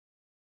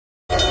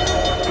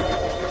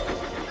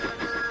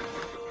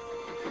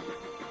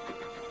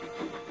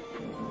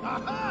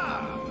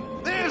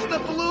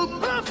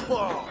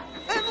puffball!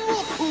 And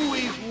look who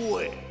he's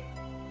with!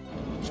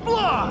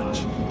 Splodge!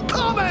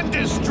 Come and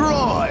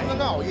destroy!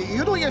 No,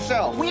 you do it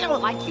yourself. We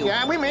don't like you.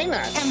 Yeah, we mean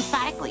that.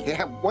 Emphatically.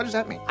 Yeah, what does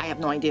that mean? I have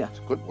no idea. It's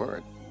a good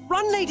word.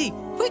 Run, lady,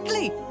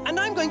 quickly, and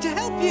I'm going to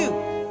help you.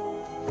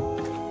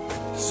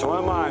 So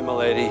am I,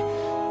 milady.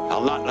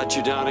 I'll not let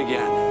you down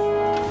again.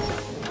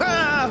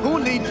 Ah, who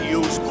needs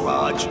you,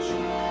 Splodge?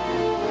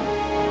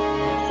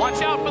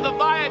 Watch out for the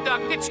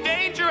viaduct, it's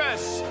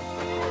dangerous!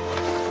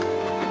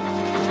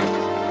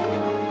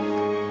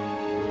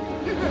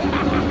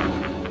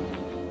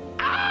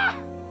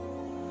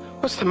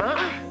 What's the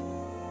matter?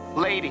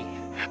 Lady.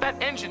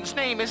 That engine's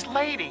name is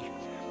Lady.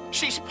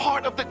 She's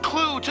part of the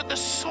clue to the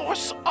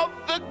source of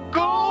the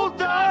gold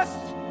dust!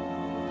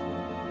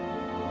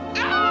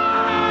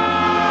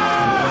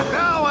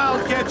 Now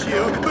I'll get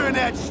you,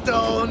 Burnett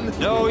Stone!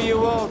 No, you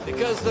won't,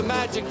 because the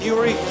magic you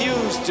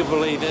refuse to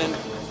believe in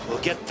will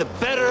get the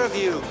better of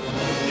you.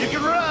 You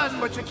can run,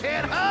 but you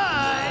can't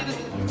hide!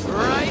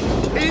 Right,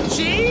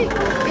 Pinchy?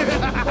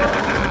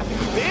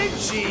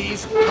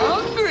 Pinchy's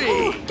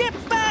hungry! Get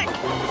back!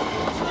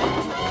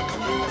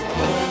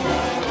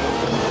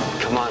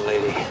 Come on,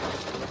 lady.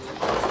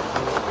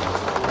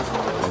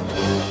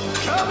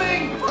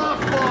 Coming,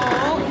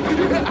 puffball!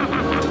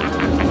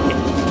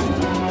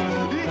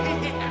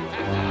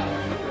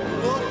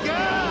 Look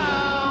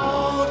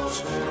out!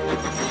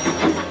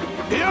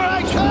 Here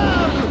I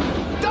come!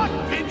 Duck,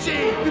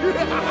 Pinchy!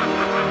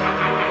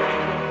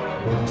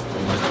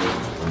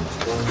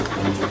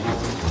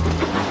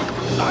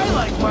 I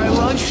like my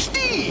lunch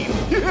steamed!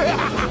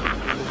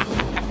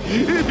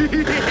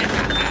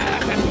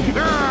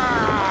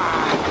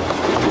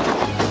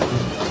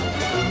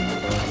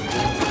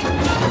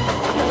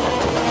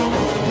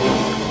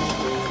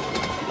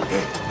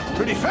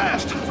 Pretty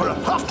fast for a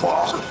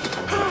puffball.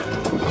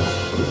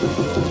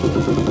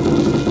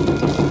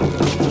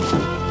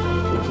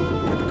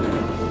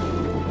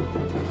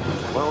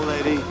 Well,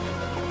 lady,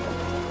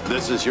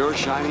 this is your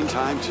shining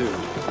time, too.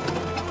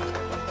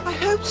 I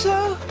hope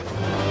so.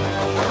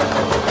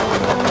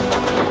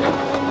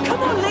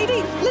 Come on,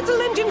 lady!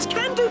 Little engines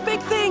can do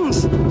big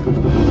things!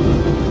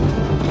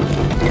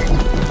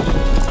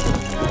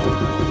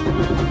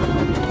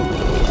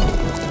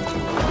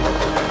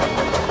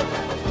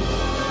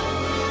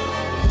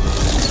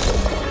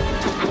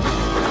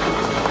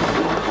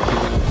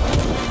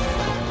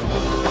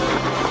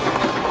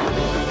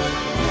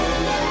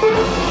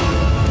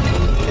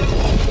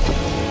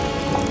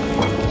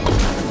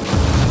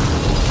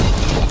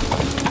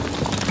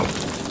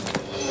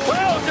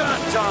 Well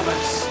done,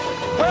 Thomas!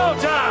 Well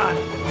done!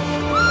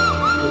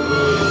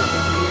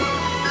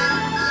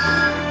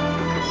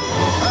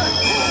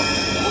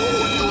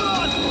 What's going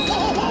on?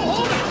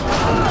 Hold it!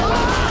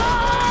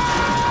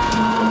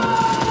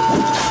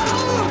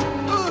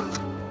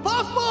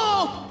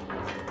 Puffball!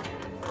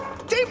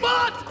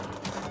 Teapot!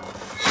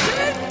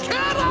 Tin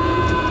kettle!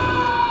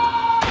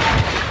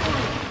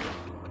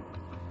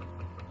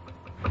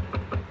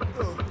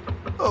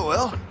 Oh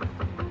well.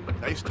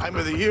 Nice time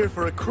of the year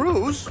for a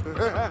cruise.